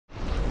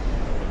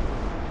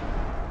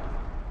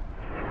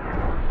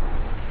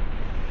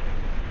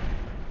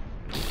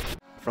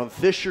From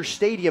Fisher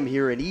Stadium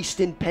here in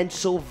Easton,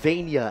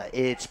 Pennsylvania,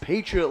 it's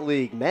Patriot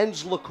League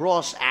men's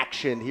lacrosse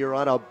action here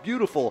on a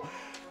beautiful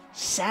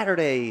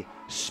Saturday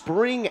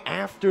spring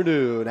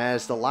afternoon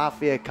as the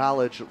Lafayette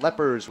College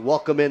Lepers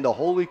welcome in the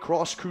Holy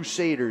Cross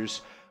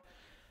Crusaders.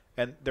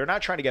 And they're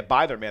not trying to get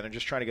by their man, they're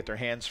just trying to get their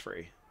hands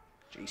free.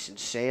 Jason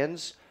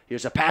Sands,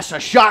 here's a pass, a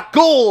shot,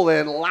 goal,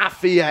 and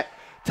Lafayette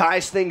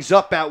ties things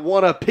up at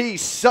one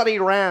apiece. Sunny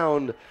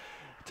Round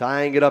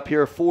tying it up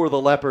here for the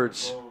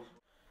Leopards.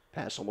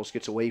 Pass almost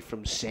gets away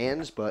from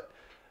Sands, but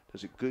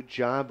does a good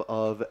job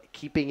of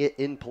keeping it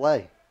in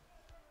play.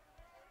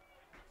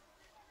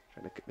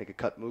 Trying to make a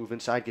cut move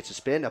inside, gets a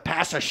spin, a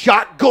pass, a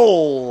shot,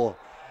 goal!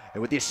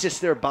 And with the assist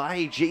there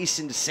by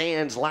Jason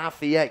Sands,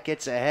 Lafayette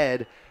gets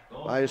ahead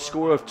by a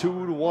score of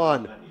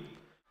 2-1.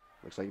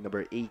 Looks like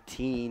number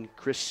 18,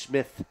 Chris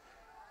Smith,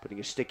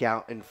 putting a stick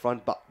out in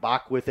front,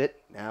 Bach with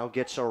it. Now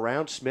gets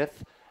around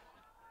Smith.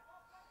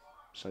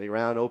 Sunny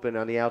Round open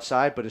on the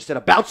outside, but instead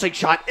of bouncing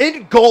shot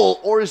in goal,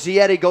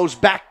 Orzietti goes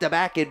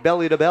back-to-back and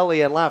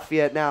belly-to-belly, and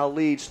Lafayette now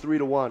leads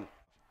 3-1.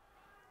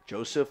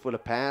 Joseph with a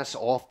pass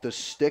off the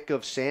stick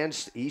of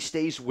Sands. He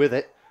stays with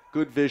it.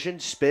 Good vision,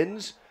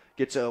 spins,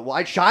 gets a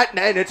wide shot,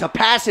 and it's a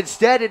pass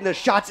instead, and the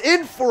shot's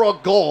in for a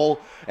goal,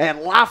 and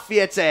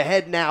Lafayette's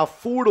ahead now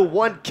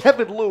 4-1.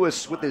 Kevin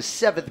Lewis with his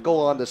 7th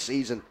goal on the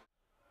season.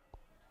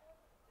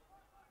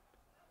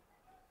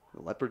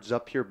 The Leopards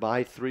up here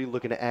by 3,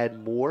 looking to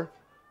add more.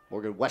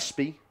 Morgan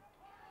Westby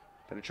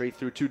penetrate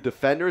through 2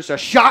 defenders, a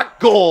shot,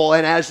 goal,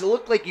 and as it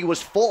looked like he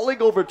was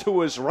falling over to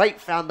his right,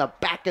 found the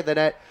back of the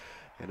net,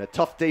 and a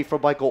tough day for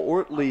Michael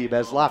Ortlieb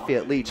as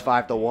Lafayette leads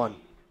 5-1.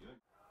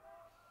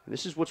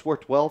 This is what's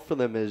worked well for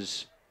them,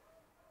 as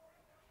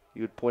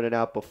you had pointed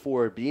out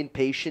before, being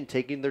patient,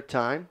 taking their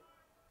time,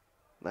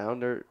 allowing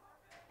the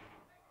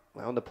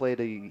play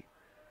to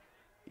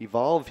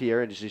evolve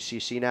here, and as you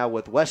see now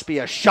with Westby,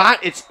 a shot,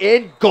 it's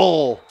in,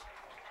 goal.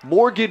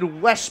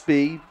 Morgan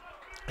Westby.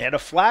 And a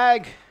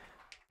flag.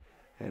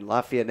 And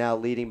Lafayette now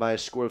leading by a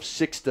score of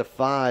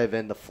 6-5,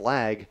 and the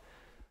flag.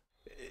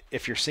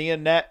 If you're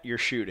seeing net, you're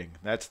shooting.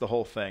 That's the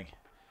whole thing.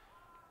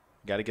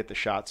 Got to get the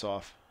shots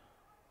off.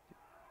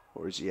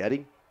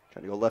 Orzietti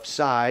trying to go left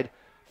side.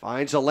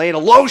 Finds a lane, a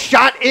low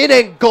shot, in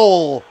and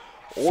goal.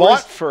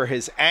 Fought for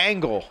his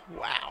angle.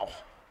 Wow.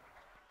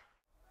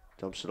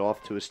 Dumps it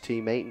off to his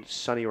teammate,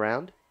 Sunny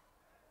Round.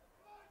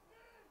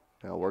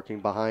 Now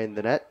working behind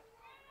the net.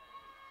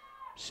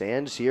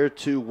 Sands here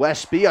to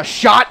Westby, a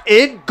shot,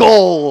 in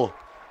goal.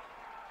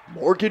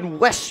 Morgan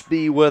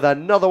Westby with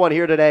another one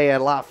here today,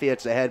 and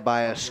Lafayette's ahead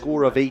by a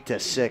score of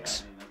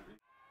 8-6.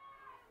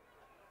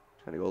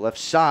 Trying to go left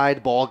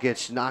side, ball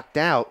gets knocked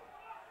out.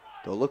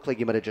 Though it looked like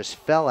he might have just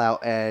fell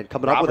out, and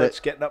coming up with it. Roberts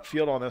getting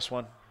upfield on this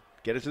one.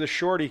 Get it to the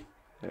shorty.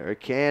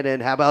 Eric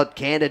Cannon, how about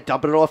Cannon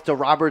dumping it off to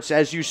Roberts?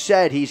 As you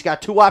said, he's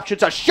got 2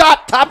 options, a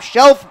shot, top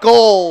shelf,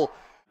 goal.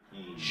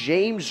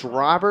 James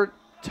Robert,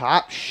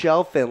 top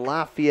shelf, and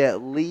Lafayette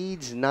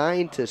leads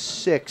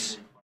 9-6.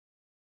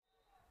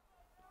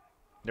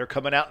 They're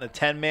coming out in a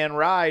 10-man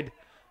ride.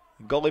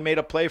 Goalie made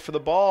a play for the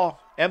ball.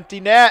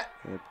 Empty net.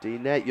 Empty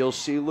net. You'll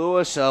see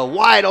Lewis, a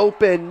wide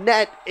open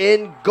net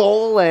in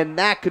goal, and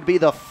that could be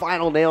the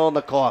final nail in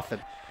the coffin.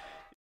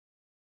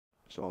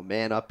 So a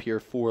man up here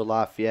for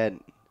Lafayette.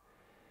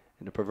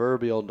 And the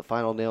proverbial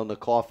final nail in the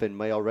coffin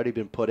may already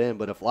been put in,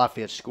 but if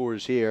Lafayette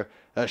scores here,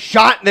 a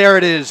shot, and there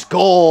it is,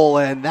 goal,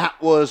 and that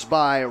was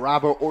by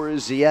Robert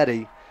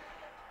Orzietti.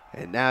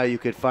 And now you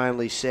could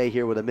finally say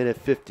here with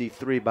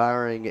 1:53,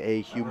 barring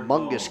a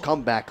humongous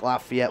comeback,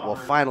 Lafayette will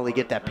finally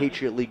get that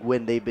Patriot League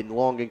win they've been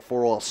longing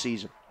for all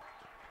season.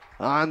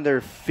 On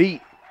their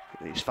feet,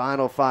 these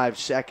final 5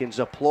 seconds,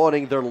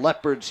 applauding their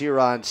Leopards here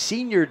on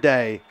Senior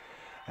Day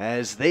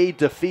as they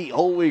defeat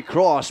Holy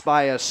Cross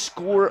by a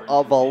score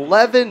of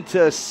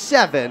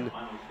 11-7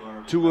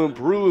 to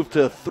improve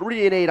to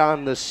 3-8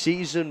 on the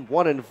season,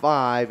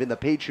 1-5 in the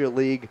Patriot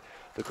League.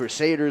 The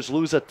Crusaders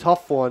lose a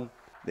tough one.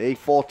 They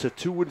fall to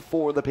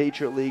 2-4 in the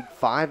Patriot League,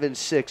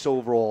 5-6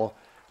 overall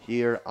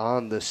here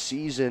on the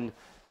season.